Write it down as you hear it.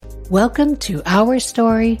Welcome to Our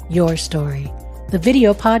Story, Your Story, the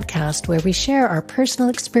video podcast where we share our personal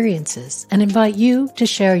experiences and invite you to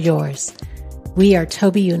share yours. We are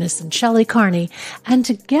Toby Eunice and Shelley Carney, and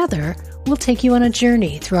together we'll take you on a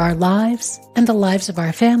journey through our lives and the lives of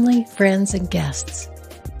our family, friends, and guests.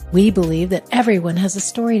 We believe that everyone has a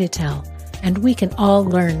story to tell, and we can all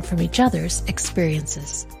learn from each other's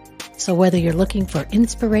experiences. So whether you're looking for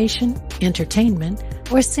inspiration, entertainment,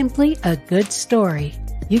 or simply a good story,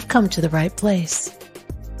 you've come to the right place.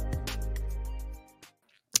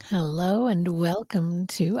 Hello and welcome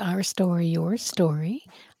to Our Story, Your Story.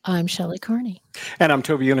 I'm Shelley Carney. And I'm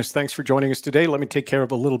Toby Eunice. Thanks for joining us today. Let me take care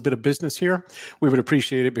of a little bit of business here. We would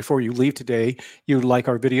appreciate it before you leave today. You like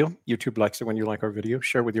our video. YouTube likes it when you like our video.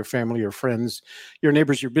 Share with your family, your friends, your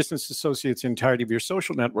neighbors, your business associates, the entirety of your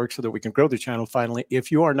social network so that we can grow the channel finally.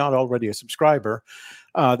 If you are not already a subscriber,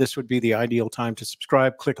 this would be the ideal time to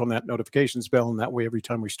subscribe. Click on that notifications bell, and that way every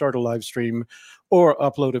time we start a live stream or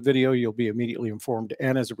upload a video, you'll be immediately informed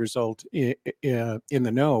and as a result in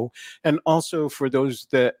the know. And also for those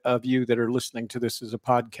of you that are listening to this as a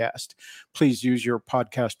podcast, please use your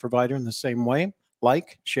podcast provider in the same way.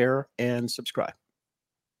 Like, share, and subscribe.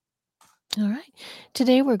 All right.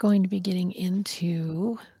 Today we're going to be getting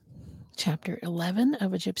into Chapter 11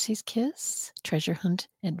 of A Gypsy's Kiss, Treasure Hunt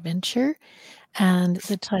Adventure. And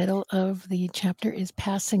the title of the chapter is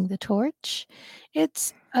Passing the Torch.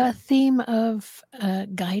 It's a theme of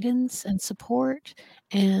guidance and support,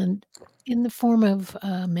 and in the form of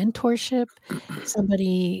mentorship,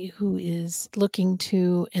 somebody who is looking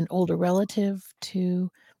to an older relative to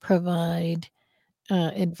provide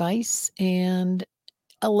advice and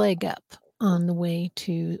a leg up on the way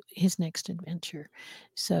to his next adventure.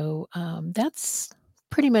 So that's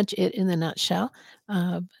pretty much it in a nutshell.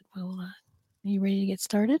 Are you ready to get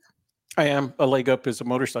started? I am. A leg up is a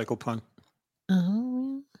motorcycle pun.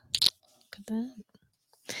 Oh, look at that.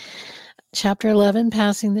 Chapter 11,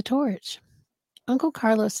 Passing the Torch. Uncle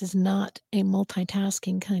Carlos is not a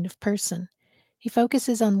multitasking kind of person. He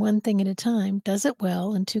focuses on one thing at a time, does it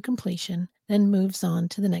well and to completion, then moves on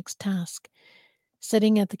to the next task.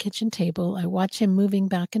 Sitting at the kitchen table, I watch him moving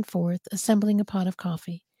back and forth, assembling a pot of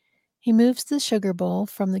coffee. He moves the sugar bowl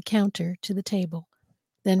from the counter to the table,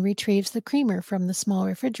 then retrieves the creamer from the small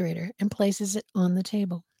refrigerator and places it on the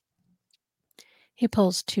table. He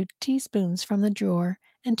pulls 2 teaspoons from the drawer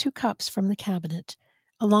and 2 cups from the cabinet,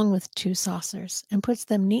 along with 2 saucers, and puts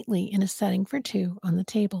them neatly in a setting for 2 on the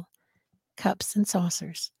table. Cups and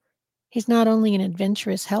saucers. He's not only an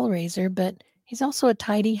adventurous hellraiser, but he's also a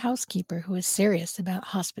tidy housekeeper who is serious about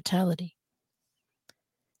hospitality.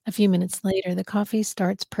 A few minutes later, the coffee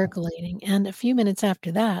starts percolating, and a few minutes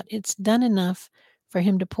after that, it's done enough for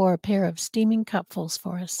him to pour a pair of steaming cupfuls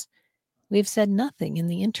for us. We've said nothing in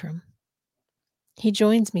the interim. He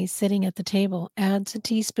joins me sitting at the table, adds a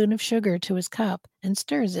teaspoon of sugar to his cup, and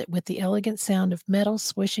stirs it with the elegant sound of metal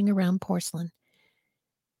swishing around porcelain.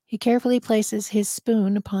 He carefully places his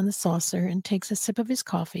spoon upon the saucer and takes a sip of his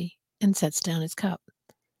coffee and sets down his cup.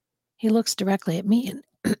 He looks directly at me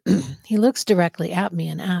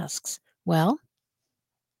and asks, "Well?"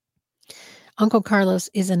 Uncle Carlos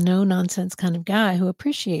is a no-nonsense kind of guy who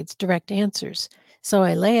appreciates direct answers, so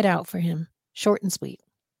I lay it out for him, short and sweet.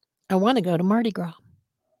 I want to go to Mardi Gras.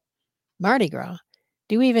 Mardi Gras?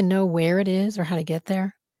 Do you even know where it is or how to get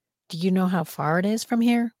there? Do you know how far it is from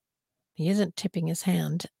here? He isn't tipping his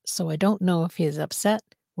hand, so I don't know if he is upset,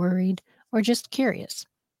 worried, or just curious.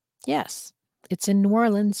 Yes, it's in New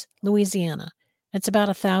Orleans, Louisiana. It's about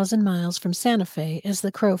 1,000 miles from Santa Fe as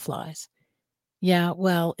the crow flies. Yeah,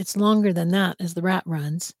 well, it's longer than that as the rat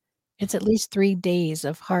runs. It's at least 3 days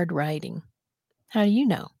of hard riding. How do you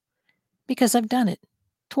know? Because I've done it.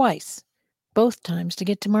 Twice. Both times to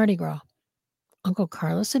get to Mardi Gras. Uncle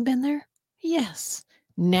Carlos had been there? Yes.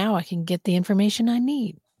 Now I can get the information I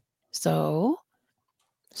need. So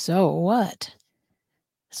what?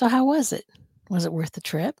 So how was it? Was it worth the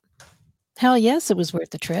trip? Hell yes, it was worth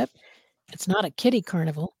the trip. It's not a kiddie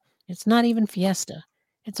carnival. It's not even fiesta.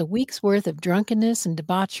 It's a week's worth of drunkenness and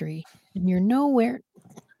debauchery, and you're nowhere...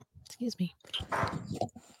 Excuse me.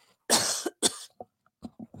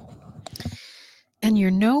 And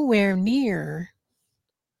you're nowhere near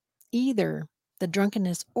either the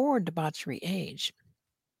drunkenness or debauchery age.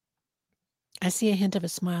 I see a hint of a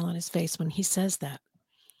smile on his face when he says that.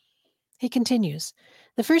 He continues,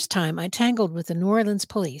 "The first time I tangled with the New Orleans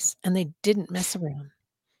police, and they didn't mess around.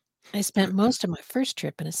 I spent most of my first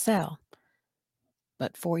trip in a cell.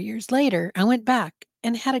 But 4 years later, I went back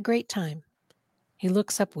and had a great time." He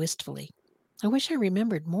looks up wistfully. I wish I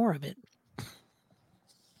remembered more of it.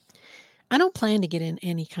 I don't plan to get in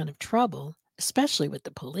any kind of trouble, especially with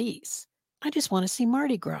the police. I just want to see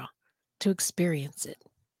Mardi Gras, to experience it.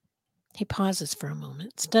 He pauses for a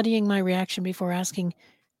moment, studying my reaction before asking,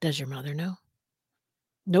 Does your mother know?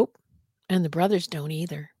 Nope. And the brothers don't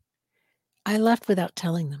either. I left without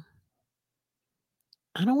telling them.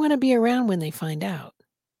 I don't want to be around when they find out.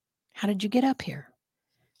 How did you get up here?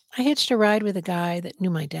 I hitched a ride with a guy that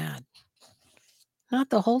knew my dad.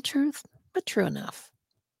 Not the whole truth, but true enough.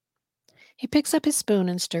 He picks up his spoon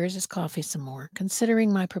and stirs his coffee some more,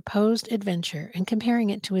 considering my proposed adventure and comparing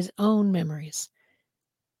it to his own memories.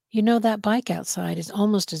 You know, that bike outside is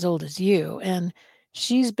almost as old as you, and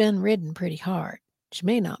she's been ridden pretty hard. She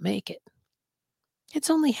may not make it. It's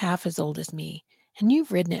only half as old as me, and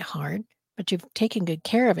you've ridden it hard, but you've taken good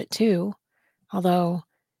care of it too, although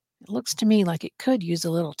it looks to me like it could use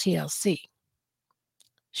a little TLC.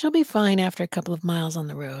 She'll be fine after a couple of miles on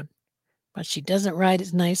the road, but she doesn't ride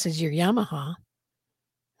as nice as your Yamaha.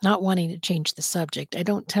 Not wanting to change the subject, I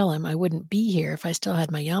don't tell him I wouldn't be here if I still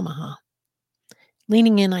had my Yamaha.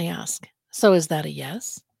 Leaning in, I ask, So is that a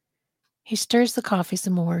yes? He stirs the coffee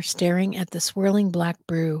some more, staring at the swirling black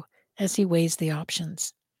brew as he weighs the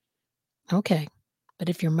options. Okay, but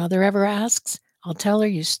if your mother ever asks, I'll tell her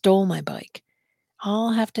you stole my bike.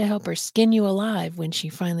 I'll have to help her skin you alive when she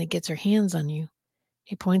finally gets her hands on you.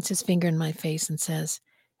 He points his finger in my face and says,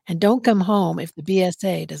 And don't come home if the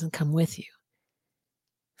BSA doesn't come with you.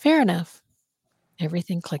 Fair enough.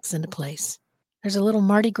 Everything clicks into place. There's a little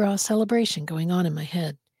Mardi Gras celebration going on in my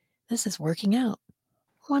head. This is working out,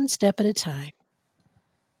 one step at a time.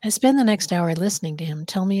 I spend the next hour listening to him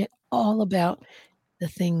tell me all about the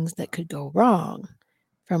things that could go wrong,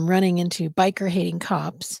 from running into biker hating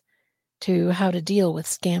cops to how to deal with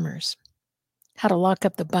scammers, how to lock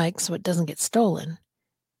up the bike so it doesn't get stolen,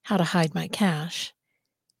 how to hide my cash,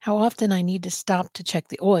 how often I need to stop to check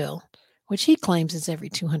the oil, which he claims is every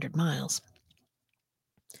 200 miles.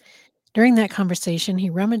 During that conversation, he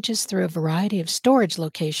rummages through a variety of storage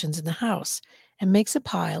locations in the house and makes a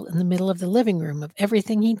pile in the middle of the living room of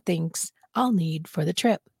everything he thinks I'll need for the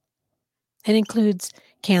trip. It includes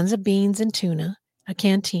cans of beans and tuna, a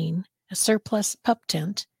canteen, a surplus pup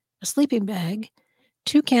tent, a sleeping bag,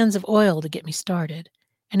 2 cans of oil to get me started,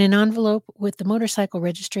 and an envelope with the motorcycle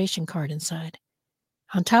registration card inside.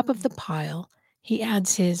 On top of the pile, he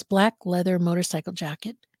adds his black leather motorcycle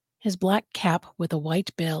jacket, his black cap with a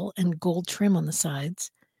white bill and gold trim on the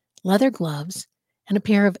sides, leather gloves, and a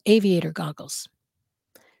pair of aviator goggles.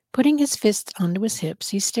 Putting his fists onto his hips,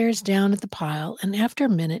 he stares down at the pile and after a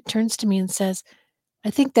minute turns to me and says,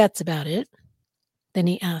 I think that's about it. Then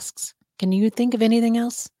he asks, Can you think of anything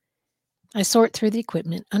else? I sort through the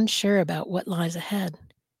equipment, unsure about what lies ahead.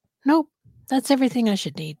 Nope, that's everything I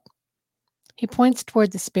should need. He points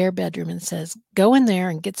toward the spare bedroom and says, Go in there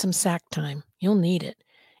and get some sack time. You'll need it.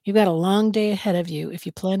 You've got a long day ahead of you if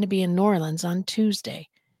you plan to be in New Orleans on Tuesday.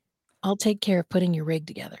 I'll take care of putting your rig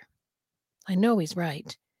together. I know he's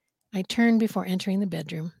right. I turn before entering the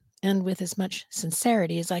bedroom, and with as much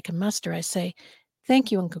sincerity as I can muster, I say,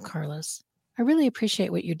 Thank you, Uncle Carlos. I really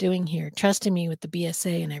appreciate what you're doing here, trusting me with the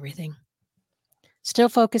BSA and everything. Still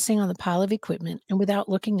focusing on the pile of equipment, and without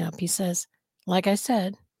looking up, he says, Like I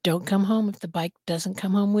said, don't come home if the bike doesn't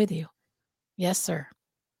come home with you. Yes, sir.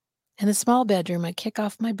 In the small bedroom, I kick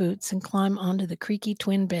off my boots and climb onto the creaky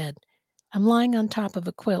twin bed. I'm lying on top of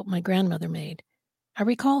a quilt my grandmother made. I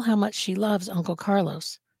recall how much she loves Uncle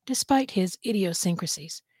Carlos, despite his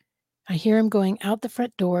idiosyncrasies. I hear him going out the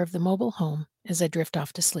front door of the mobile home as I drift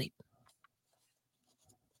off to sleep.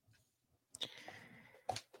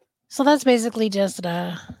 So that's basically just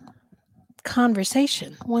a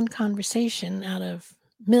conversation, one conversation out of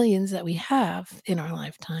millions that we have in our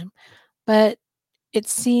lifetime. But it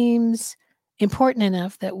seems important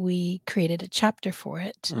enough that we created a chapter for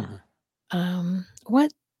it.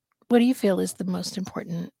 What do you feel is the most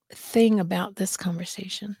important thing about this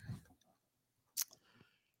conversation?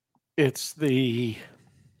 It's I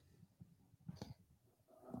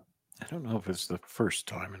don't know if it's the first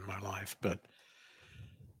time in my life, but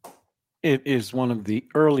it is one of the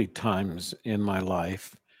early times in my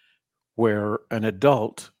life where an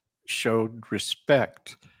adult showed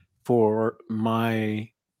respect for my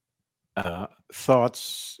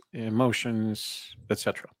thoughts, emotions,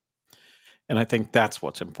 etc. And I think that's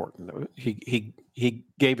what's important. He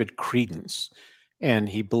gave it credence, and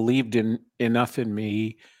he believed in enough in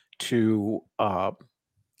me to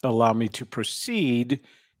allow me to proceed,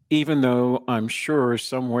 even though I'm sure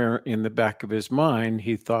somewhere in the back of his mind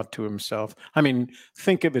he thought to himself. I mean,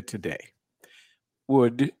 think of it today.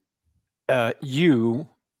 Would you,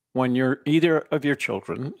 when either of your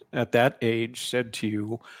children at that age said to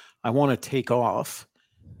you, "I want to take off,"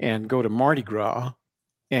 and go to Mardi Gras.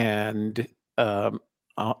 And I'm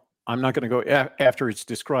not going to go after it's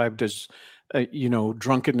described as,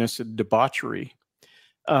 drunkenness and debauchery,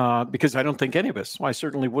 because I don't think any of us, I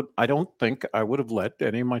certainly would, I don't think I would have let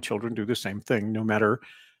any of my children do the same thing, no matter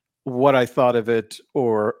what I thought of it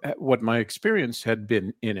or what my experience had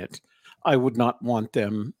been in it. I would not want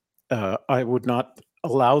them, I would not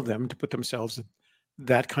allow them to put themselves at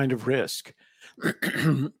that kind of risk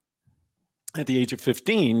at the age of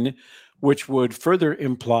 15, which would further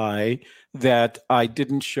imply that I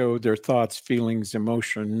didn't show their thoughts, feelings,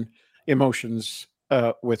 emotions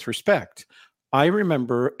with respect. I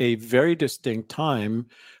remember a very distinct time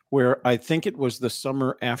where I think it was the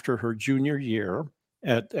summer after her junior year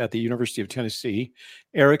at the University of Tennessee.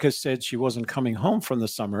 Erica said she wasn't coming home from the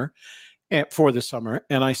summer for the summer.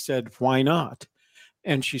 And I said, why not?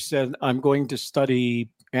 And she said, I'm going to study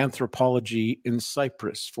anthropology in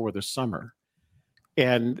Cyprus for the summer.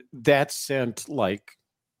 And that sent like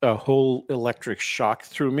a whole electric shock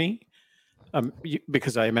through me,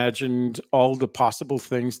 because I imagined all the possible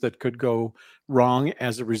things that could go wrong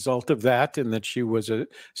as a result of that, and that she was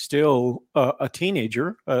still a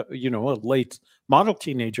teenager, a late model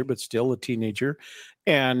teenager, but still a teenager.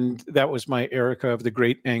 And that was my Erica of the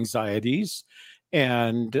great anxieties.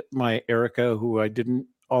 And my Erica, who I didn't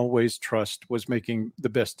always trust, was making the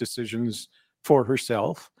best decisions for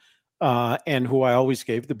herself, and who I always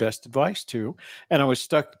gave the best advice to. And I was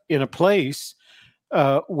stuck in a place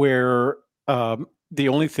where the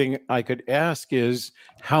only thing I could ask is,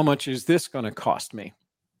 how much is this going to cost me?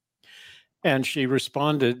 And she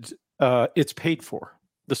responded, it's paid for.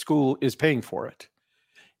 The school is paying for it.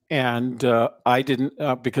 And I didn't,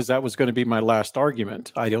 because that was going to be my last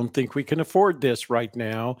argument. I don't think we can afford this right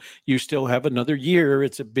now. You still have another year.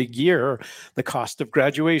 It's a big year. The cost of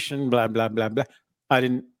graduation, blah, blah, blah, blah. I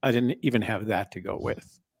didn't even have that to go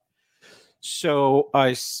with. So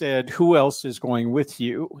I said, who else is going with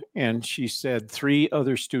you? And she said, 3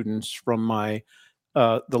 other students from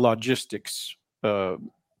the logistics.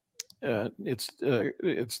 It's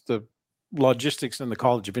the logistics in the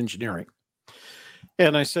College of Engineering.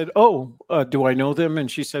 And I said, oh, do I know them? And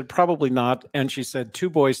she said, probably not. And she said 2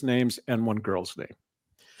 boys' names and 1 girl's name.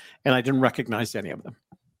 And I didn't recognize any of them.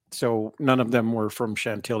 So none of them were from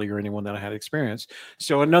Chantilly or anyone that I had experienced.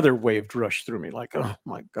 So another wave rushed through me like, oh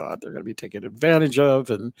my God, they're going to be taken advantage of.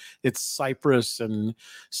 And it's Cyprus, and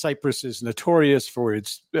Cyprus is notorious for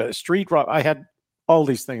its street rock. I had all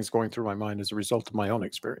these things going through my mind as a result of my own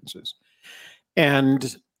experiences.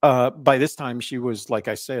 And by this time, she was, like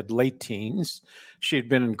I said, late teens. She had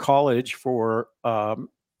been in college for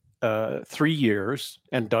 3 years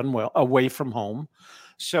and done well, away from home.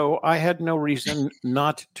 So I had no reason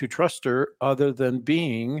not to trust her other than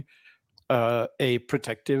being a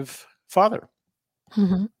protective father,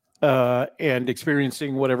 Mhm. and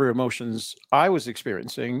experiencing whatever emotions I was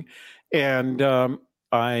experiencing. And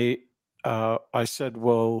I said,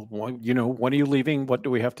 well, when are you leaving? What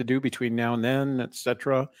do we have to do between now and then,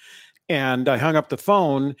 etc.? And I hung up the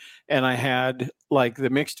phone, and I had like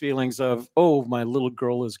the mixed feelings of, oh, my little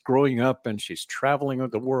girl is growing up and she's traveling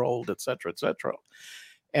the world, et cetera, et cetera.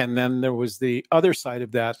 And then there was the other side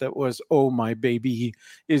of that was, oh, my baby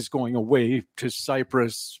is going away to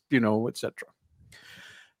Cyprus, et cetera.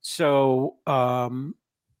 So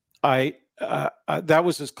I that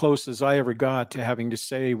was as close as I ever got to having to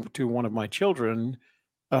say to one of my children,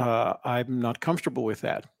 I'm not comfortable with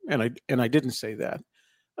that. And I didn't say that.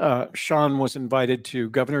 Sean was invited to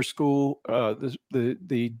governor's school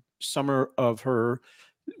the summer of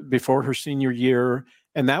before her senior year,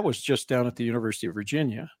 and that was just down at the University of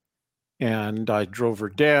Virginia. And I drove her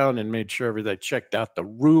down and made sure that I checked out the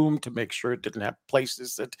room to make sure it didn't have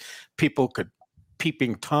places that people could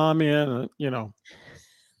peeping Tom in,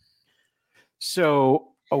 So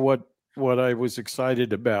what I was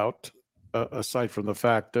excited about, aside from the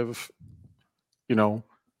fact of,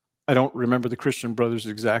 I don't remember the Christian Brothers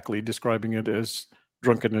exactly describing it as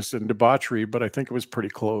drunkenness and debauchery, but I think it was pretty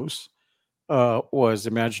close. Was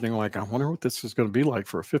imagining like, I wonder what this is going to be like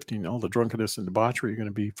for a 15-year-old. The drunkenness and debauchery are going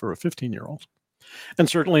to be for a 15-year-old. And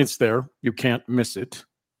certainly it's there. You can't miss it.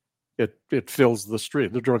 It fills the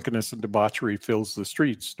street. The drunkenness and debauchery fills the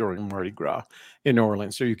streets during Mardi Gras in New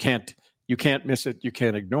Orleans. So you can't miss it. You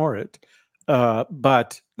can't ignore it.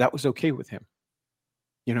 But that was okay with him.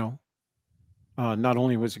 Not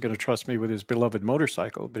only was he going to trust me with his beloved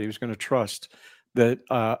motorcycle, but he was going to trust that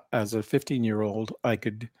as a 15-year-old, I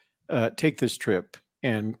could take this trip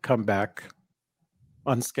and come back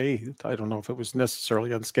unscathed. I don't know if it was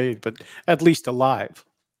necessarily unscathed, but at least alive.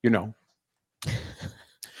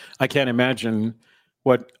 I can't imagine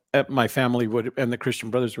what my family would and the Christian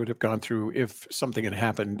Brothers would have gone through if something had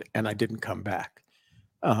happened and I didn't come back.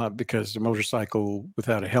 Because the motorcycle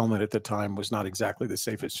without a helmet at the time was not exactly the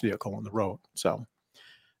safest vehicle on the road. So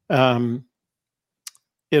um,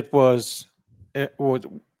 it was, it was,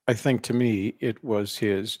 I think to me, it was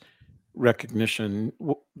his recognition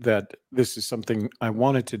that this is something I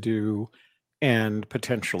wanted to do and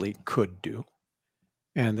potentially could do.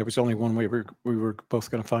 And there was only one way we were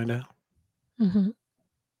both going to find out. Mm-hmm.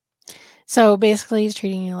 So basically, he's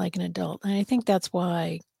treating you like an adult, and I think that's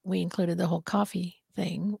why we included the whole coffee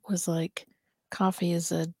thing. Was like coffee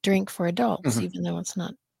is a drink for adults, Mm-hmm. even though it's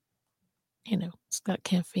not. It's got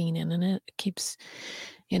caffeine in it. It keeps,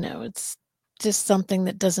 it's just something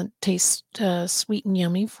that doesn't taste sweet and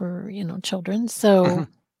yummy for children. So Mm-hmm.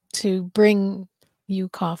 to bring you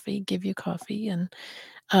coffee, give you coffee, and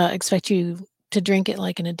expect you to drink it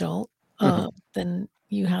like an adult, Mm-hmm. then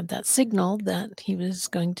you had that signal that he was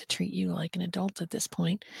going to treat you like an adult at this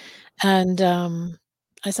point. And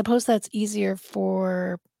I suppose that's easier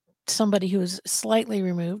for somebody who's slightly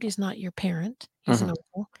removed. He's not your parent, he's an Mm-hmm.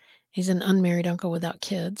 uncle. He's an unmarried uncle without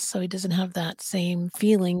kids. So he doesn't have that same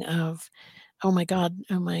feeling of, oh my God,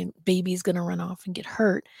 my baby's going to run off and get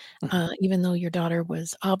hurt. Even though your daughter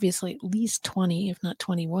was obviously at least 20, if not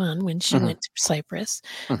 21, when she Mm-hmm. went to Cyprus.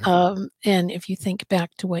 Mm-hmm. And if you think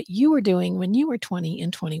back to what you were doing when you were 20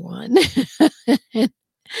 and 21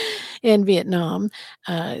 in Vietnam,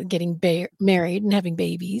 getting married and having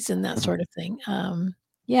babies and that Mm-hmm. sort of thing.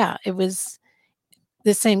 Yeah, it was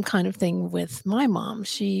the same kind of thing with my mom.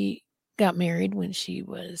 She got married when she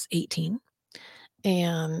was 18.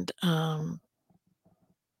 And,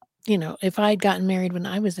 if I'd gotten married when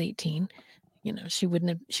I was 18, she wouldn't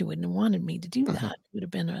have wanted me to do Mm-hmm. that. It would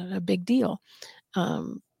have been a big deal.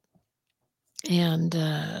 Um, and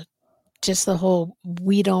just the whole,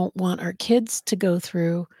 we don't want our kids to go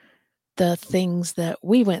through the things that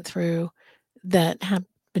we went through that happened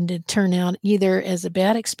to turn out either as a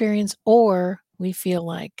bad experience, or we feel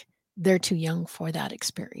like they're too young for that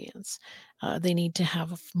experience. They need to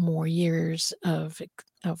have more years of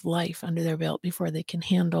life under their belt before they can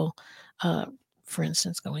handle, uh, for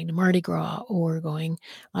instance, going to Mardi Gras or going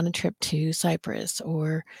on a trip to Cyprus,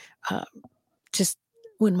 or uh, just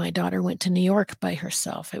when my daughter went to New York by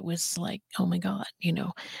herself, it was like, oh my God,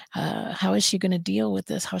 how is she going to deal with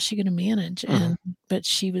this? How's she going to manage? Mm-hmm. But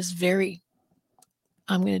she was very,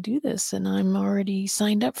 I'm going to do this, and I'm already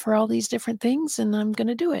signed up for all these different things, and I'm going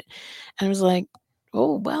to do it. And I was like,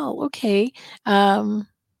 oh, well, okay. Um,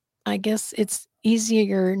 I guess it's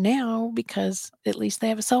easier now because at least they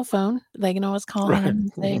have a cell phone. They can always call home Right.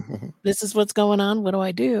 and say, Mm-hmm. "This is what's going on. What do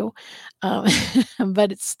I do?" Um, but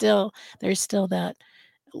there's still that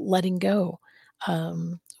letting go.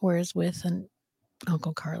 Whereas with an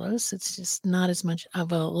Uncle Carlos, it's just not as much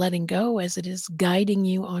of a letting go as it is guiding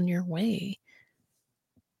you on your way.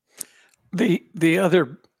 The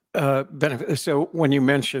other benefit. So when you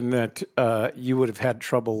mentioned that you would have had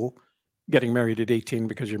trouble getting married at 18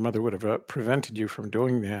 because your mother would have prevented you from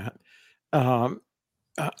doing that, um,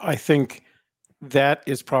 I think that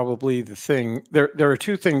is probably the thing. There are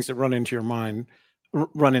two things that run into your mind,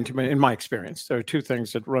 run into in my experience. There are two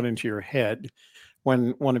things that run into your head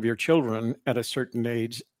when one of your children at a certain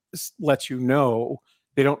age lets you know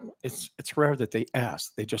they don't. It's rare that they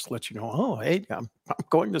ask. They just let you know. Oh, hey, I'm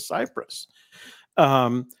going to Cyprus.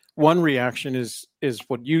 One reaction is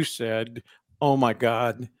what you said. Oh my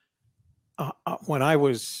God! When I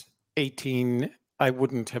was 18, I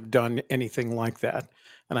wouldn't have done anything like that,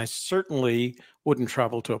 and I certainly wouldn't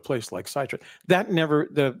travel to a place like Cyprus. That never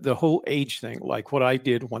the whole age thing, like what I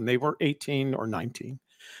did when they were 18 or 19,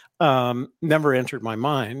 never entered my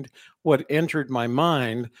mind. What entered my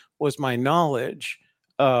mind was my knowledge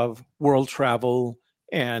of world travel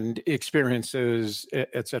and experiences,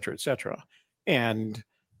 et cetera, et cetera. And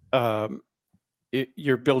um,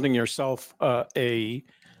 you're building yourself a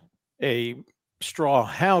straw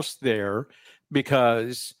house there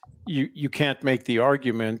because you can't make the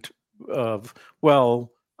argument of,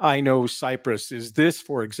 well, I know Cyprus is this,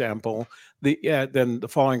 for example. Then the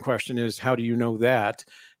following question is, how do you know that?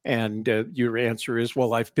 And your answer is,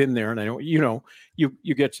 well, I've been there, and I know.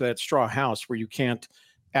 You get to that straw house where you can't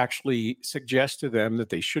actually suggest to them that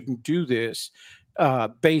they shouldn't do this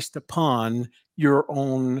based upon your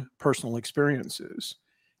own personal experiences.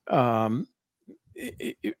 Um,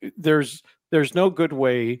 there's no good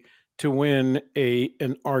way to win a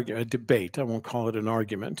debate. I won't call it an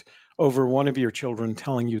argument over one of your children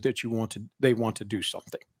telling you that they want to do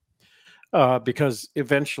something, because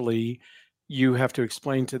eventually you have to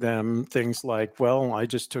explain to them things like, well, I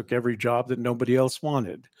just took every job that nobody else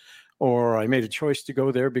wanted, or I made a choice to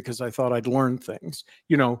go there because I thought I'd learn things.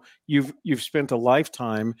 You know, you've spent a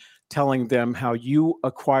lifetime telling them how you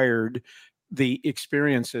acquired the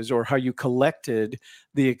experiences or how you collected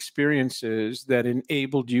the experiences that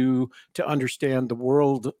enabled you to understand the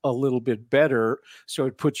world a little bit better. So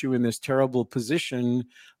it puts you in this terrible position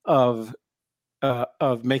of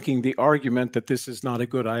making the argument that this is not a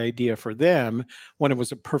good idea for them when it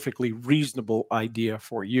was a perfectly reasonable idea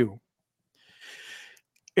for you.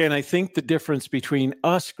 And I think the difference between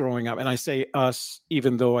us growing up, and I say us,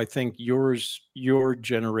 even though I think your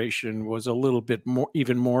generation was a little bit more,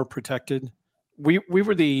 even more protected. We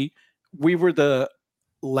were the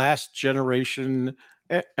last generation,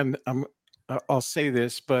 and I'll say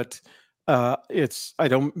this, but it's I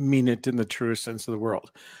don't mean it in the truest sense of the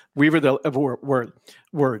world. We were the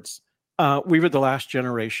words. We were the last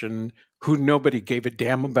generation who nobody gave a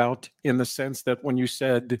damn about, in the sense that when you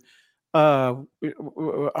said, uh,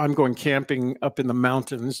 I'm going camping up in the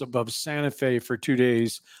mountains above Santa Fe for 2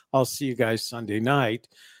 days. I'll see you guys Sunday night.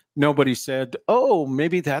 Nobody said, oh,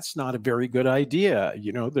 maybe that's not a very good idea.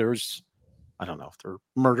 You know, I don't know if there are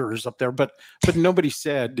murderers up there, but nobody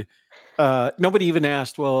said, nobody even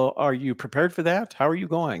asked, well, are you prepared for that? How are you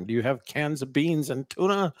going? Do you have cans of beans and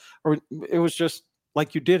tuna? Or it was just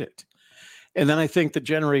like you did it. And then I think the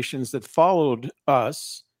generations that followed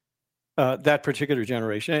us, that particular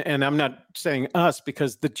generation, and I'm not saying us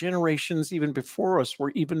because the generations even before us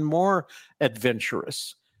were even more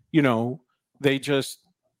adventurous. You know, they just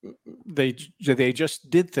they just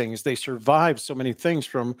did things. They survived so many things,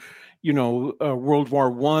 from World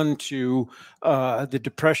War I to the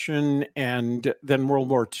Depression, and then World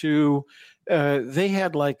War II. They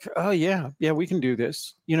had like, oh yeah, we can do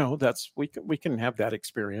this. You know, that's we can have that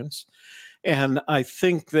experience. And I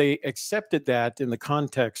think they accepted that in the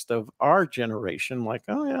context of our generation, like,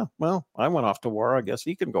 oh, yeah, well, I went off to war. I guess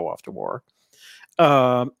he can go off to war.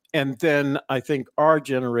 And then I think our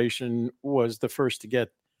generation was the first to get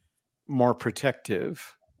more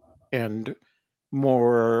protective and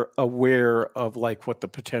more aware of like what the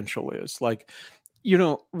potential is. Like,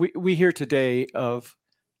 we hear today of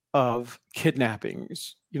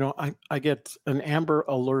kidnappings. I get an Amber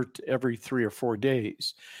Alert every 3 or 4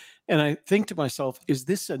 days. And I think to myself, is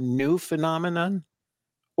this a new phenomenon?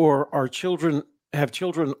 Or have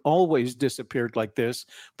children always disappeared like this,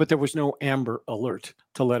 but there was no Amber Alert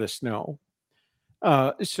to let us know?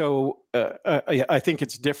 I think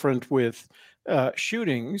it's different with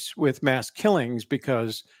shootings, with mass killings,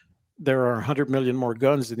 because there are 100 million more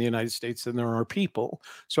guns in the United States than there are people.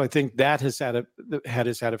 So I think that has had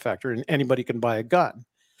a factor, and anybody can buy a gun.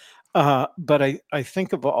 But I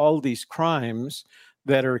think of all these crimes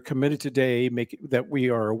that are committed today, that we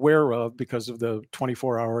are aware of because of the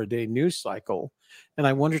 24-hour-a-day news cycle. And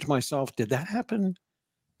I wonder to myself, did that happen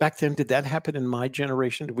back then? Did that happen in my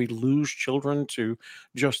generation? Did we lose children to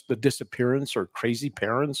just the disappearance, or crazy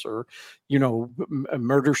parents, or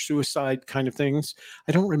murder, suicide kind of things?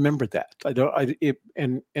 I don't remember that. I don't.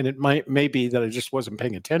 And it may be that I just wasn't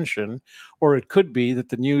paying attention, or it could be that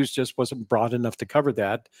the news just wasn't broad enough to cover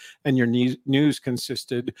that, and your news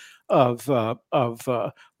consisted of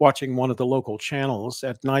watching one of the local channels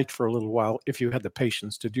at night for a little while, if you had the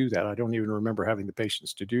patience to do that. I don't even remember having the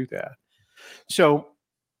patience to do that. So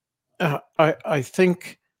I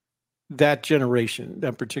think that generation,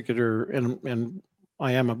 that particular, and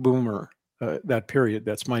I am a boomer, that period,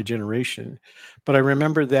 that's my generation. But I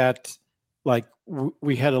remember that, like,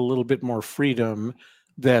 we had a little bit more freedom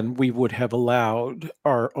than we would have allowed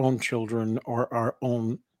our own children or our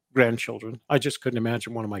own grandchildren. I just couldn't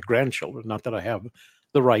imagine one of my grandchildren, not that I have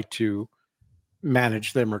the right to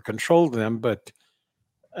manage them or control them, but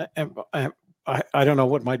I don't know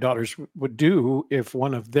what my daughters would do if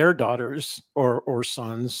one of their daughters or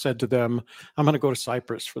sons said to them, I'm going to go to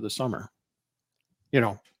Cyprus for the summer.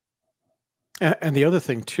 And the other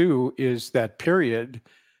thing too is that period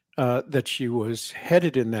that she was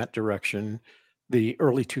headed in that direction, the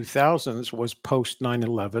early 2000s, was post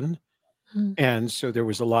 9/11. Mm. And so there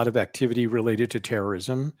was a lot of activity related to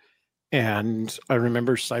terrorism. And I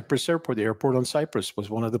remember Cyprus Airport, the airport on Cyprus, was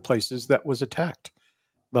one of the places that was attacked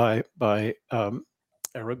by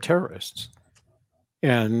Arab terrorists.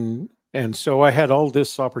 And so I had all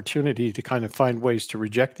this opportunity to kind of find ways to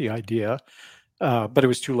reject the idea, but it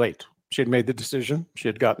was too late. She had made the decision. She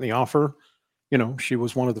had gotten the offer. She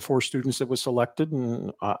was one of the 4 students that was selected,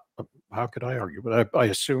 and how could I argue? But I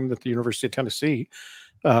assumed that the University of Tennessee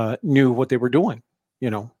knew what they were doing.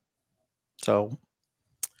 So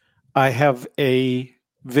I have a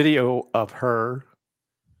video of her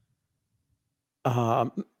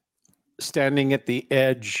standing at the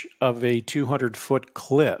edge of a 200-foot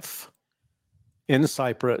cliff in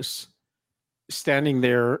Cyprus, standing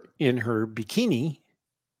there in her bikini,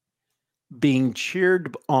 being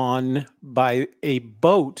cheered on by a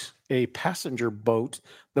boat, a passenger boat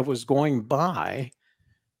that was going by,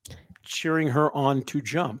 cheering her on to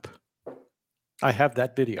jump. I have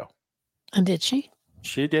that video. And did she?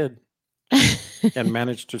 She did, and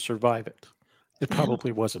managed to survive it. It Yeah.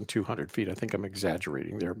 probably wasn't 200 feet. I think I'm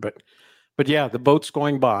exaggerating there, but yeah, the boat's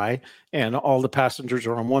going by, and all the passengers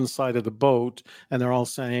are on one side of the boat, and they're all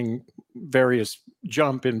saying various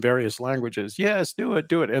jump in various languages. Yes, do it,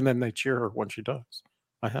 do it, and then they cheer her when she does.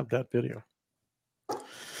 I have that video.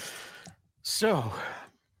 So,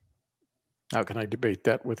 how can I debate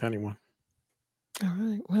that with anyone? All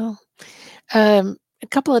right. Well, a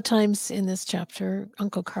couple of times in this chapter,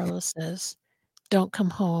 Uncle Carlos says, "Don't come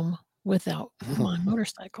home without my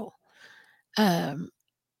motorcycle." Um,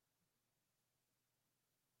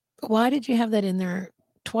 why did you have that in there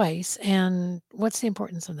twice? And what's the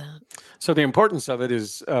importance of that? So the importance of it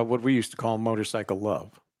is what we used to call motorcycle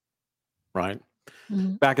love, right?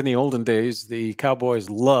 Mhm. Back in the olden days, the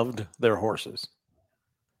cowboys loved their horses.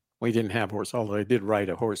 We didn't have horses, although I did ride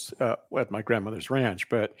a horse at my grandmother's ranch,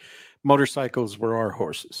 but motorcycles were our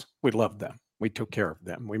horses. We loved them. We took care of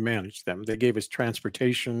them. We managed them. They gave us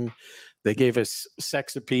transportation. They gave us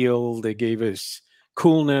sex appeal. They gave us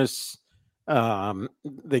coolness.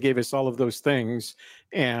 They gave us all of those things.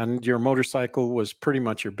 And your motorcycle was pretty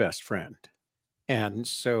much your best friend. And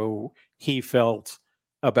so he felt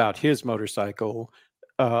about his motorcycle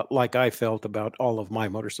like I felt about all of my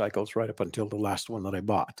motorcycles right up until the last one that I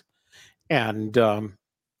bought. And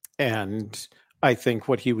and I think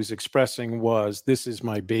what he was expressing was, "This is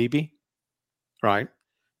my baby, right?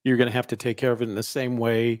 You're going to have to take care of it in the same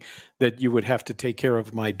way that you would have to take care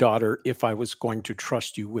of my daughter if I was going to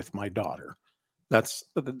trust you with my daughter." That's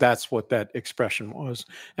what that expression was,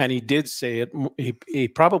 and he did say it. He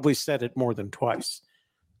probably said it more than twice,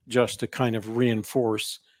 just to kind of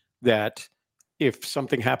reinforce that if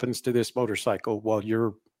something happens to this motorcycle while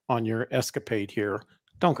you're on your escapade here,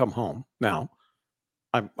 don't come home now.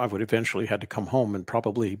 I would eventually had to come home and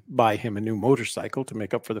probably buy him a new motorcycle to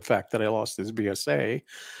make up for the fact that I lost his BSA,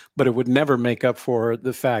 but it would never make up for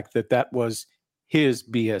the fact that that was his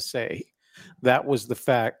BSA. That was the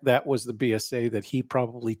fact, that was the BSA that he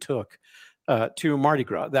probably took to Mardi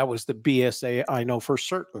Gras. That was the BSA I know for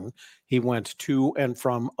certain he went to and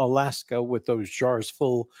from Alaska with those jars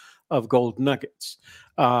full of gold nuggets.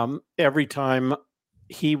 Every time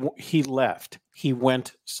he left, he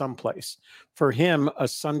went someplace. For him, a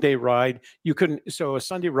Sunday ride, you couldn't. So a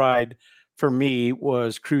Sunday ride for me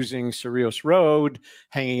was cruising Cerritos Road,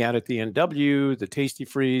 hanging out at the NW, the Tasty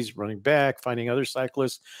Freeze, running back, finding other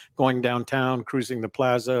cyclists, going downtown, cruising the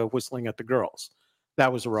plaza, whistling at the girls.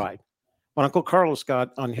 That was a ride. When Uncle Carlos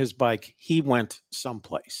got on his bike, he went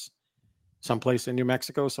someplace in New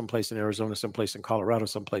Mexico, someplace in Arizona, someplace in Colorado,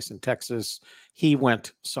 someplace in Texas. He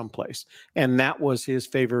went someplace. And that was his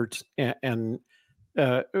favorite and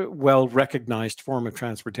well recognized form of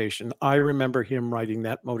transportation. I remember him riding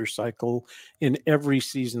that motorcycle in every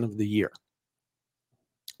season of the year,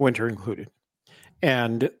 winter included.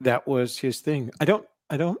 And that was his thing. I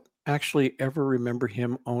don't actually ever remember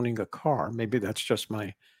him owning a car. Maybe that's just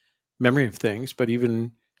my memory of things, but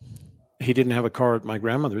even he didn't have a car at my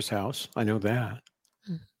grandmother's house. I know that.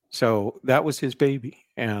 Mm. So that was his baby,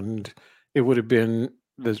 and it would have been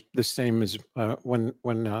the same as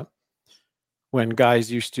when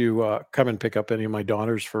guys used to come and pick up any of my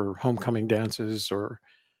daughters for homecoming dances or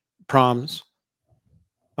proms.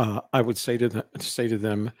 I would say to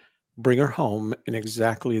them, bring her home in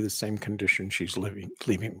exactly the same condition she's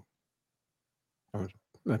leaving.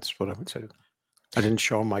 That's what I would say. I didn't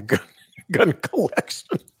show him my gun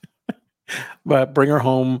collection, but bring her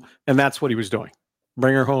home, and that's what he was doing.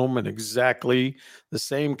 Bring her home in exactly the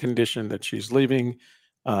same condition that she's leaving,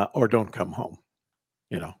 or don't come home.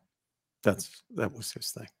 You know, that was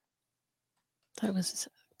his thing. That was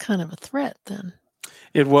kind of a threat then.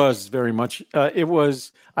 It was very much. It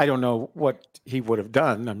was. I don't know what he would have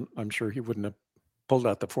done. I'm sure he wouldn't have pulled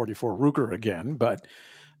out the 44 Ruger again, but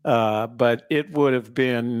it would have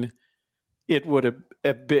been. It would have,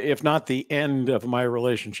 if not the end of my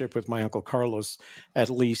relationship with my Uncle Carlos, at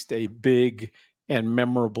least a big and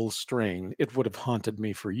memorable strain. It would have haunted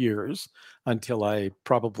me for years until I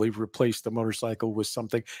probably replaced the motorcycle with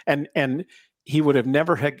something. And he would have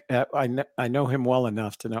never had. I know him well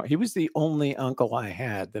enough to know he was the only uncle I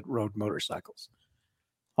had that rode motorcycles.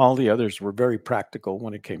 All the others were very practical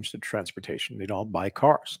when it came to transportation. They'd all buy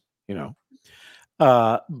cars, you know.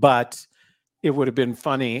 But it would have been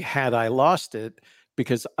funny had I lost it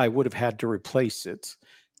because I would have had to replace it.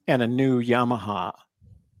 and a new Yamaha,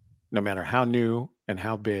 no matter how new and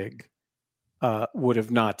how big, would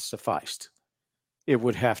have not sufficed. It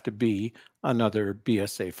would have to be another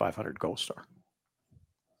BSA 500 Gold Star.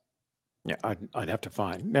 Yeah, I'd have to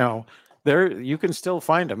find. Now, there you can still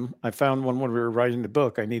find them. I found one when we were writing the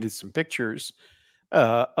book. I needed some pictures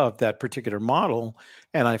of that particular model,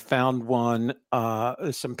 and I found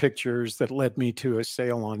some pictures that led me to a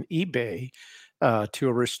sale on eBay to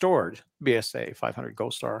a restored BSA 500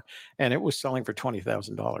 Gold Star, and it was selling for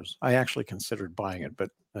 $20,000. I actually considered buying it,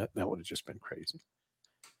 but that would have just been crazy.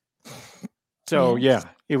 So Yes. yeah,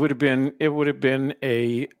 it would have been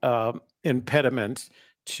a impediment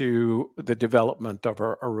to the development of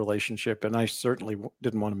our relationship, and I certainly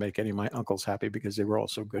didn't want to make any of my uncles happy because they were all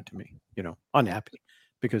so good to me. Unhappy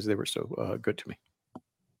because they were so good to me.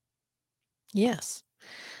 Yes.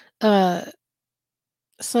 Uh,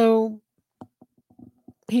 so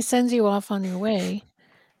he sends you off on your way,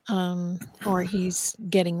 or he's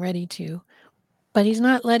getting ready to, but he's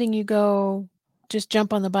not letting you go just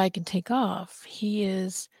jump on the bike and take off. He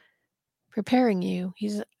is preparing you.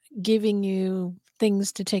 He's giving you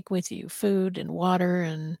things to take with you, food and water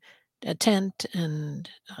and a tent and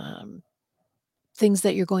things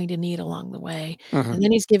that you're going to need along the way. Hmm. And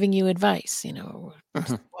then he's giving you advice,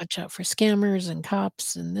 Hmm. watch out for scammers and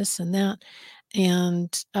cops and this and that.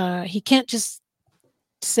 And he can't just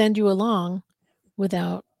send you along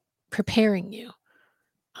without preparing you.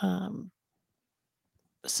 Um,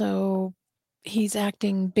 so he's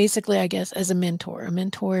acting basically, I guess, as a mentor. A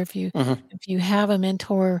mentor, Hmm. if you have a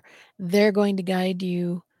mentor, they're going to guide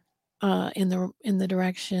you in the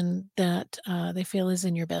direction that they feel is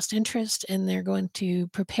in your best interest, and they're going to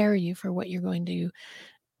prepare you for what you're going to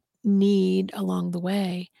need along the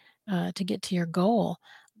way to get to your goal.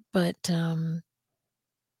 But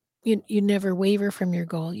you never waver from your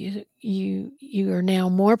goal. You are now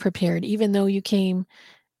more prepared, even though you came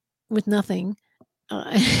with nothing.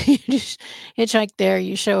 You just hitchhike there.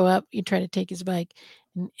 You show up. You try to take his bike,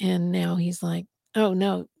 and now he's like, "Oh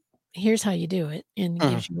no, here's how you do it," and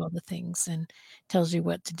Hmm. gives you all the things and tells you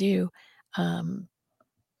what to do. Um,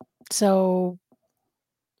 so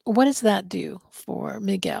what does that do for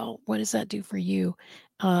Miguel? What does that do for you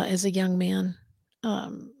as a young man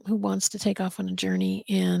who wants to take off on a journey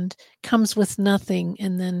and comes with nothing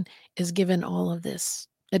and then is given all of this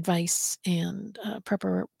advice and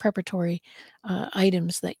preparatory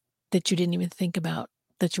items that you didn't even think about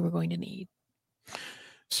that you were going to need?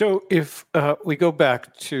 So if we go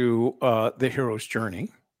back to the hero's journey,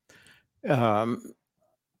 um,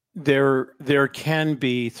 there can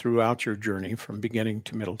be throughout your journey from beginning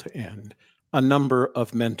to middle to end a number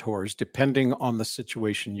of mentors depending on the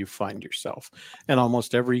situation you find yourself, and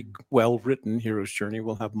almost every well-written hero's journey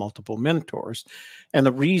will have multiple mentors, and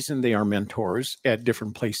the reason they are mentors at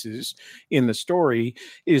different places in the story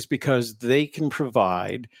is because they can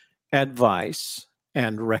provide advice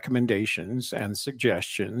and recommendations and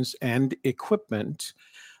suggestions and equipment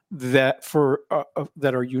that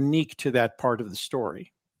are unique to that part of the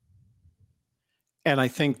story. And I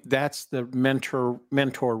think that's the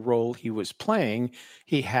mentor role he was playing.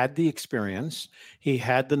 He had the experience, he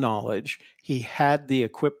had the knowledge, he had the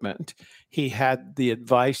equipment, he had the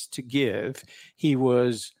advice to give. He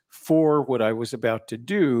was for what I was about to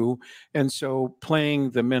do, and so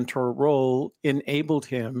playing the mentor role enabled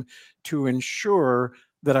him to ensure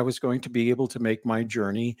that I was going to be able to make my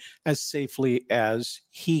journey as safely as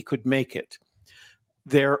he could make it.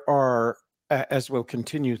 There are, as we'll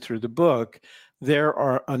continue through the book, there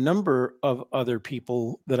are a number of other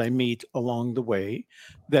people that I meet along the way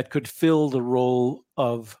that could fill the role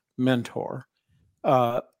of mentor,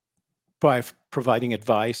 uh, by providing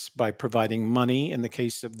advice, by providing money in the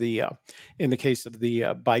case of the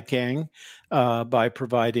bike gang, by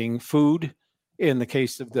providing food in the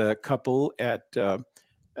case of the couple at the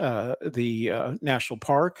national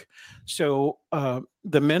park. So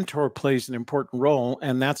the mentor plays an important role,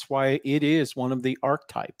 and that's why it is one of the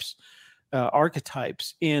archetypes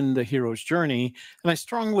in the hero's journey. And I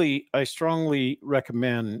strongly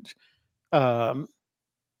recommend um,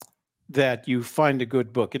 that you find a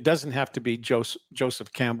good book. It doesn't have to be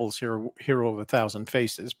Joseph Campbell's Hero of a Thousand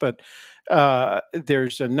Faces, but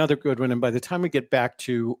there's another good one. And by the time we get back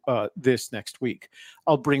to this next week,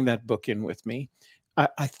 I'll bring that book in with me.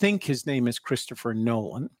 I think his name is Christopher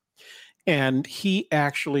Nolan, and he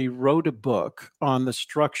actually wrote a book on the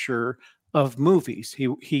structure of movies. He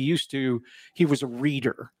was a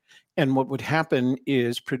reader, and what would happen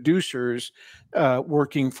is producers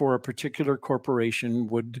working for a particular corporation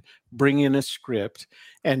would bring in a script,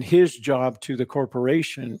 and his job to the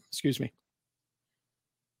corporation, excuse me,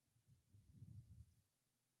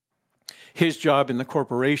 His job in the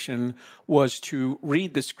corporation was to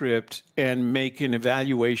read the script and make an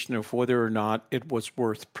evaluation of whether or not it was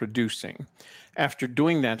worth producing. After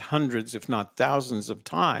doing that hundreds, if not thousands of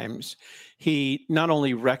times, he not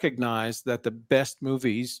only recognized that the best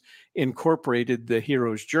movies incorporated the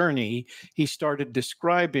hero's journey, he started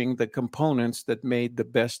describing the components that made the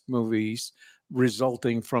best movies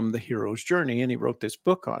resulting from the hero's journey, and he wrote this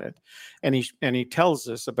book on it. And he tells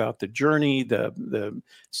us about the journey, the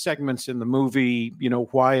segments in the movie,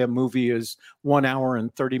 why a movie is 1 hour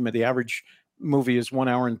and 30 minutes. The average movie is 1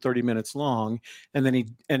 hour and 30 minutes long, and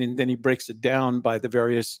then he breaks it down by the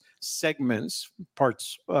various segments,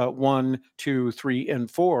 parts 1, 2, 3, and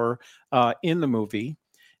 4 in the movie,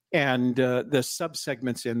 and the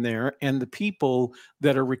subsegments in there, and the people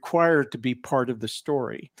that are required to be part of the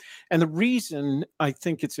story. And the reason I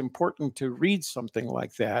think it's important to read something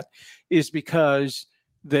like that is because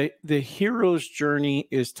the hero's journey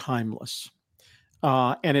is timeless.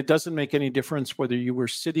 And it doesn't make any difference whether you were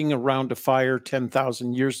sitting around a fire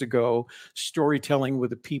 10,000 years ago, storytelling with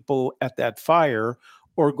the people at that fire,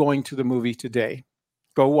 or going to the movie today.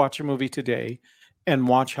 Go watch a movie today and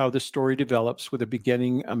watch how the story develops with a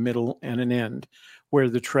beginning, a middle, and an end, where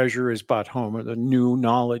the treasure is brought home, or the new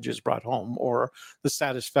knowledge is brought home, or the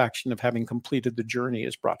satisfaction of having completed the journey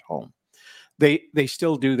is brought home. They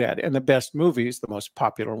still do that. And the best movies, the most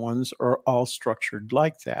popular ones, are all structured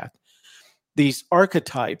like that. These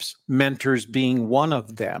archetypes, mentors being one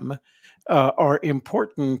of them, are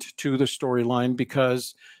important to the storyline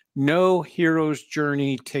because no hero's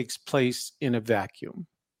journey takes place in a vacuum.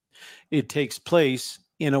 It takes place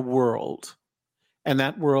in a world, and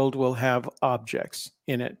that world will have objects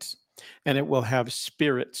in it, and it will have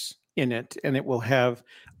spirits in it, and it will have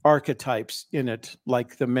archetypes in it,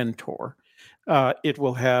 like the mentor. It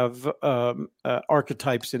will have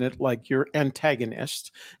archetypes in it, like your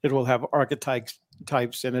antagonist. It will have archetypes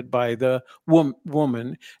types in it by the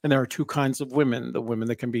woman. And there are two kinds of women: the women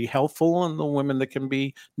that can be helpful and the women that can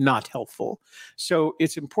be not helpful. So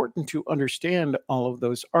it's important to understand all of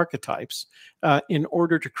those archetypes in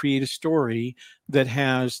order to create a story that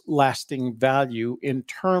has lasting value in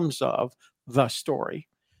terms of the story.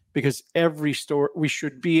 Because every story, we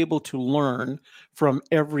should be able to learn from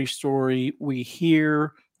every story we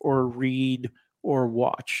hear or read or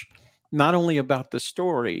watch, not only about the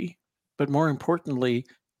story, but more importantly,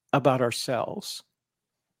 about ourselves.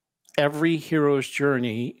 Every hero's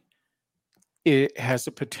journey, it has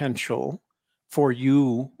a potential for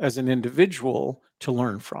you as an individual to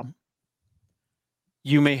learn from.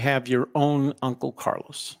 You may have your own Uncle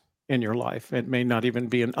Carlos in your life. It may not even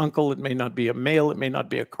be an uncle, it may not be a male, it may not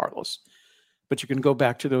be a Carlos. But you can go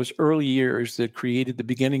back to those early years that created the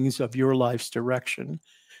beginnings of your life's direction.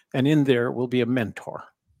 And in there will be a mentor,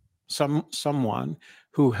 someone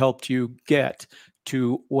who helped you get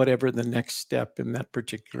to whatever the next step in that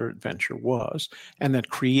particular adventure was, and that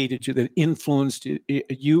created you, that influenced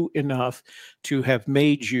you enough to have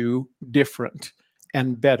made you different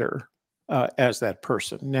and better as that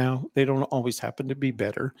person. Now, they don't always happen to be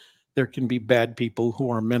better. There can be bad people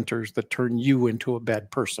who are mentors that turn you into a bad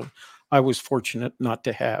person. I was fortunate not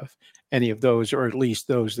to have any of those, or at least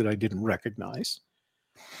those that I didn't recognize.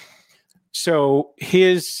 So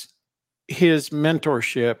his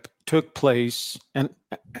mentorship took place, and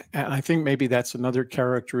I think maybe that's another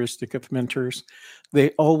characteristic of mentors.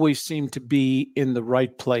 They always seem to be in the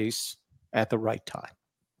right place at the right time.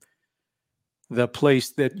 The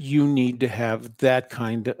place that you need to have that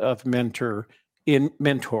kind of mentor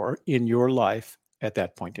in your life at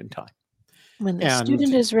that point in time. When the student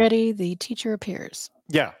And is ready, the teacher appears.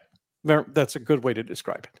 yeah, that's a good way to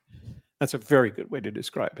describe it. That's a very good way to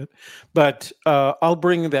describe it. But I'll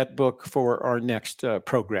bring that book for our next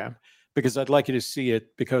program, because I'd like you to see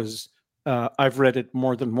it, because I've read it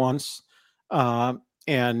more than once.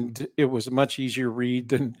 And it was a much easier read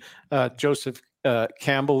than Joseph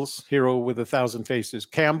Campbell's Hero with a Thousand Faces.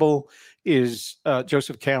 Campbell is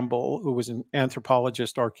Joseph Campbell, who was an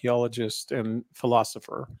anthropologist, archaeologist, and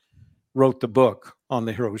philosopher, wrote the book on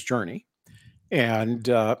the hero's journey. And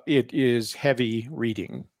it is heavy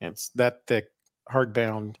reading. It's that thick,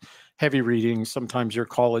 hardbound, heavy reading. Sometimes your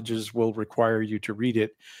colleges will require you to read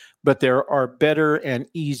it, but there are better and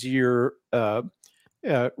easier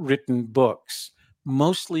written books,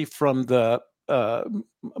 mostly from the from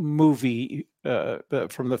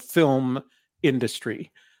the film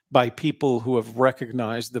industry, by people who have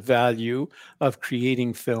recognized the value of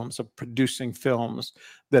creating films, of producing films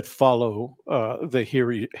that follow the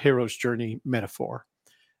hero's journey metaphor.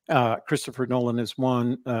 Christopher Nolan is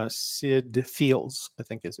one. Sid Fields, I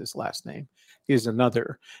think is his last name, is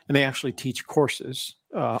another. And they actually teach courses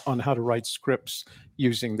on how to write scripts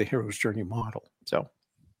using the hero's journey model. So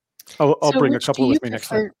I'll So bring a couple with me next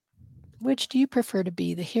time. which do you prefer to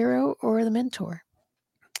be, the hero or the mentor?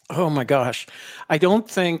 Oh my gosh. I don't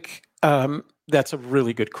think that's a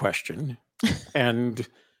really good question. And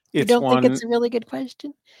You it's don't think one, it's a really good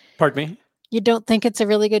question? pardon me? You don't think it's a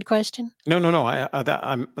really good question? No.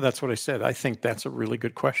 That's what I said. I think that's a really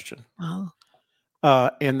good question. Oh.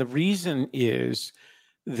 And the reason is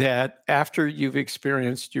that after you've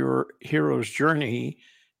experienced your hero's journey,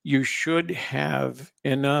 you should have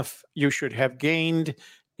gained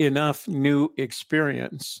enough new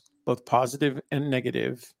experience, both positive and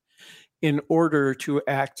negative, in order to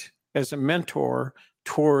act as a mentor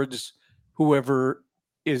towards whoever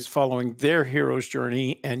is following their hero's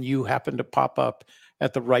journey, and you happen to pop up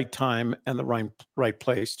at the right time and the right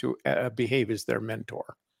place to behave as their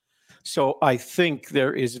mentor. So I think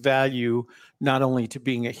there is value not only to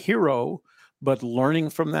being a hero, but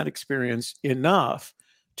learning from that experience enough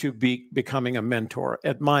to be becoming a mentor.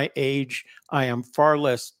 At my age, I am far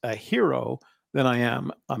less a hero than I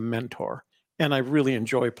am a mentor. And I really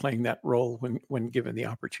enjoy playing that role when given the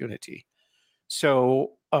opportunity.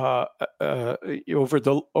 So over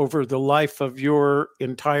the life of your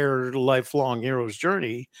entire lifelong hero's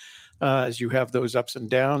journey, as you have those ups and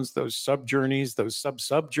downs, those sub journeys, those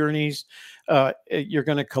sub journeys, you're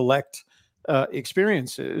going to collect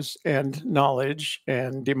experiences and knowledge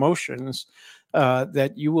and emotions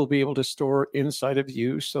that you will be able to store inside of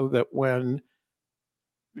you, so that when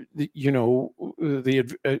your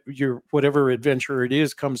whatever adventure it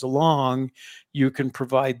is comes along, you can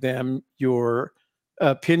provide them your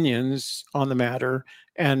opinions on the matter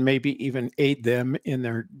and maybe even aid them in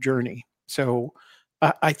their journey. So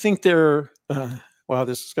I think they're wow,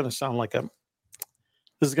 this is going to sound like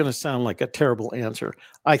a terrible answer.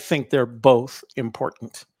 I think they're both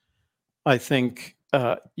important. I think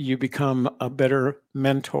you become a better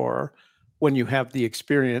mentor when you have the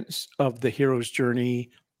experience of the hero's journey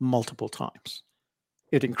multiple times.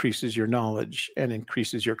 It increases your knowledge and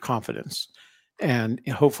increases your confidence, and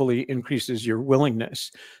hopefully increases your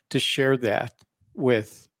willingness to share that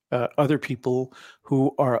with other people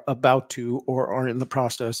who are about to or are in the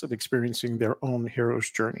process of experiencing their own hero's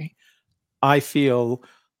journey. I feel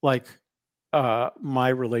like my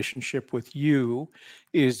relationship with you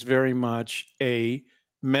is very much a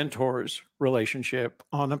mentor's relationship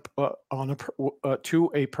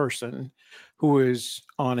to a person who is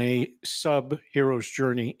on a sub hero's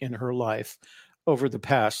journey in her life over the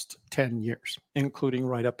past 10 years, including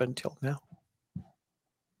right up until now.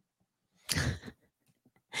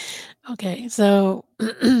 Okay, so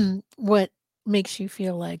what makes you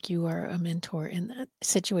feel like you are a mentor in that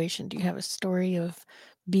situation? Do you have a story of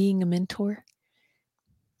being a mentor?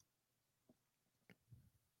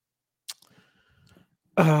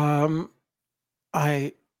 Um,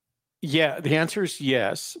 I Yeah, the answer is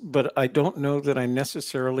yes, but I don't know that I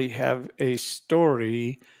necessarily have a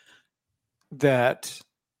story that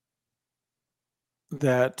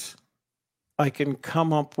that I can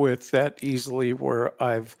come up with that easily where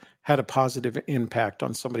I've had a positive impact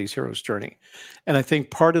on somebody's hero's journey. And I think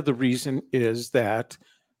part of the reason is that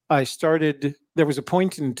there was a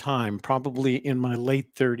point in time, probably in my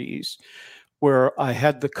late 30s, where I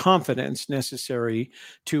had the confidence necessary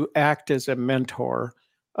to act as a mentor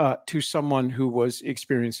to someone who was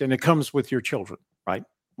experienced. And it comes with your children, right?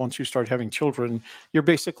 Once you start having children, you're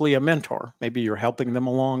basically a mentor. Maybe you're helping them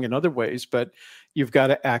along in other ways, but you've got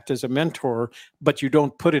to act as a mentor, but you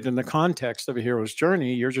don't put it in the context of a hero's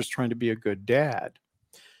journey. You're just trying to be a good dad.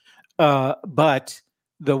 But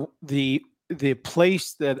the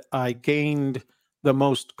place that I gained the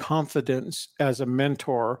most confidence as a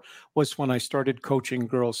mentor was when I started coaching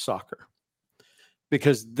girls soccer,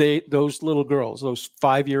 because those little girls, those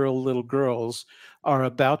 5-year-old little girls, are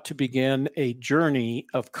about to begin a journey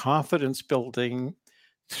of confidence building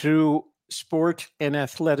through sport and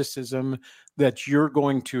athleticism that you're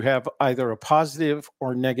going to have either a positive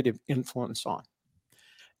or negative influence on.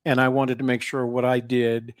 And I wanted to make sure what I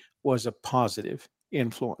did was a positive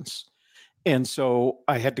influence. And so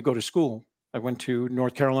I had to go to school. I went to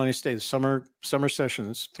North Carolina State, summer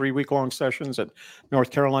sessions, 3-week long sessions at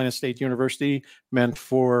North Carolina State University, meant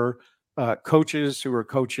for coaches who were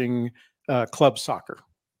coaching club soccer,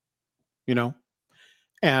 you know?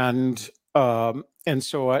 And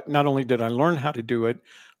so not only did I learn how to do it,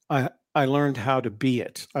 I learned how to be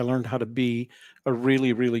it. I learned how to be a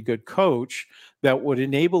really, really good coach that would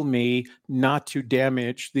enable me not to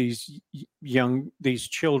damage these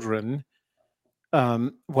children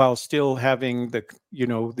while still having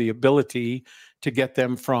the ability to get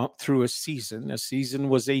them through a season. A season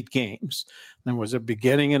was 8 games. There was a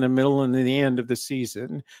beginning and a middle and the end of the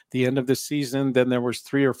season. The end of the season, then there was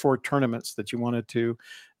 3 or 4 tournaments that you wanted to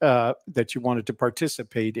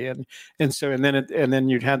participate in, and then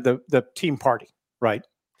you'd had the team party, right?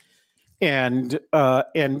 And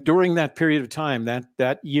during that period of time,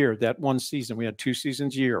 that year, that one season, we had 2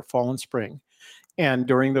 seasons a year, fall and spring. And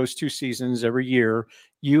during those 2 seasons every year,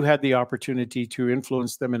 you had the opportunity to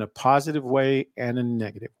influence them in a positive way and a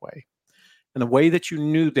negative way. And the way that you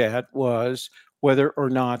knew that was whether or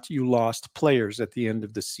not you lost players at the end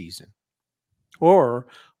of the season, or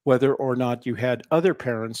whether or not you had other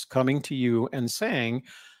parents coming to you and saying,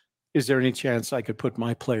 is there any chance I could put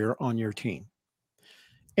my player on your team?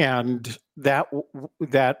 And that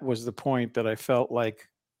was the point that I felt like,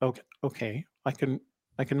 okay, I can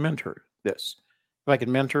mentor this. If I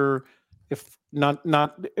can mentor, it's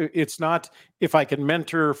not if I can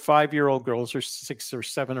mentor 5-year-old girls or 6 or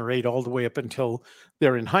 7 or 8 all the way up until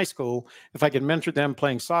they're in high school. If I can mentor them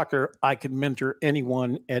playing soccer, I can mentor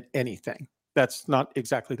anyone at anything. That's not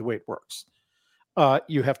exactly the way it works.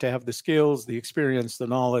 You have to have the skills, the experience, the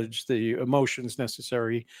knowledge, the emotions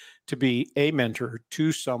necessary to be a mentor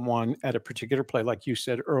to someone at a particular play, like you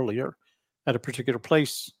said earlier, at a particular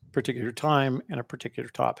place, particular time, and a particular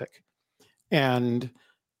topic. And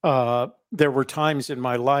there were times in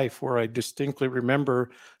my life where I distinctly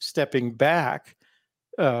remember stepping back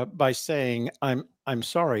by saying, I'm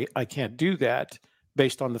sorry, I can't do that,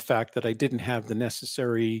 based on the fact that I didn't have the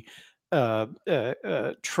necessary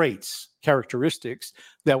traits, characteristics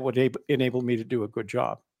that would enable me to do a good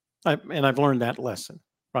job. And I've learned that lesson,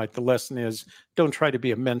 right? The lesson is, don't try to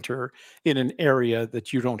be a mentor in an area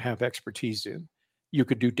that you don't have expertise in. You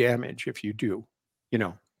could do damage if you do,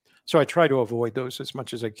 So I try to avoid those as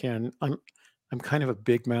much as I can. I'm kind of a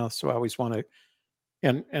big mouth, so I always want to,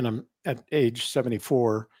 and I'm at age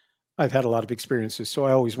 74, I've had a lot of experiences, so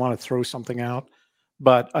I always want to throw something out.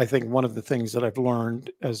 But I think one of the things that I've learned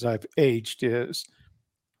as I've aged is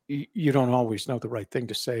you don't always know the right thing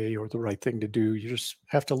to say or the right thing to do. You just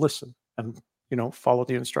have to listen and, follow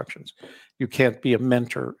the instructions. You can't be a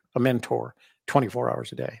mentor 24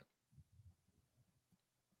 hours a day.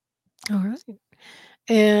 All right.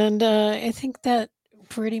 And I think that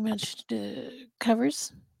pretty much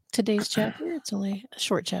covers today's chapter. It's only a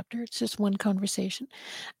short chapter. It's just one conversation.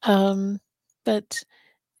 But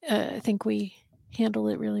I think we handle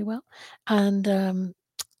it really well. And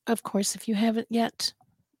of course, if you haven't yet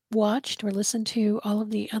watched or listened to all of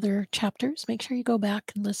the other chapters, make sure you go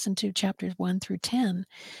back and listen to chapters 1 through 10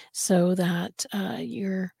 so that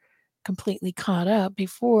you're completely caught up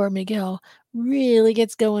before Miguel really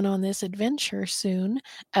gets going on this adventure soon.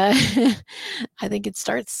 I think it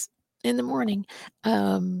starts in the morning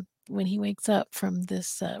when he wakes up from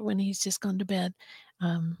this, when he's just gone to bed,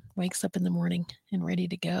 wakes up in the morning and ready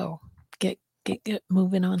to go. Get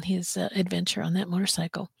moving on his adventure on that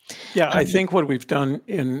motorcycle. Yeah, I think what we've done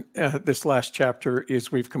in this last chapter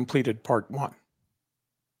is we've completed part 1.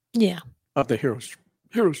 Yeah. Of the hero's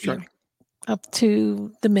journey. Yeah. Up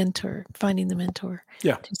to the mentor, finding the mentor.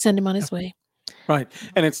 Yeah. To send him on his way. Right.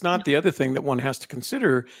 And it's not the other thing that one has to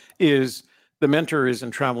consider is the mentor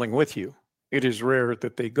isn't traveling with you. It is rare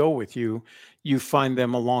that they go with you. You find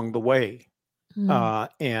them along the way.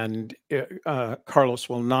 And Carlos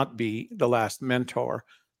will not be the last mentor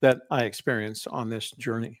that I experience on this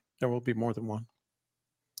journey. There will be more than one.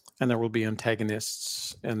 And there will be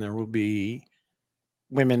antagonists, and there will be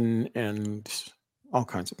women and all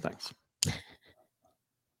kinds of things.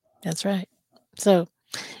 That's right. So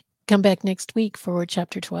come back next week for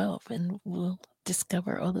chapter 12, and we'll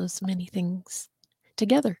discover all those many things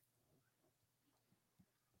together.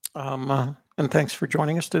 And thanks for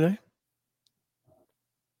joining us today.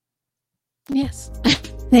 Yes.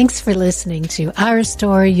 Thanks for listening to Our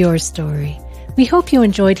Story, Your Story. We hope you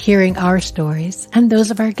enjoyed hearing our stories and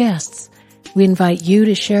those of our guests. We invite you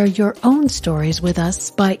to share your own stories with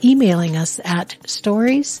us by emailing us at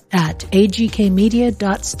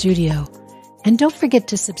stories@agkmedia.studio. And don't forget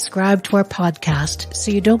to subscribe to our podcast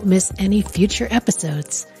so you don't miss any future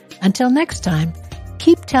episodes. Until next time,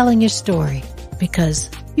 keep telling your story, because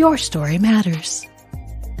your story matters.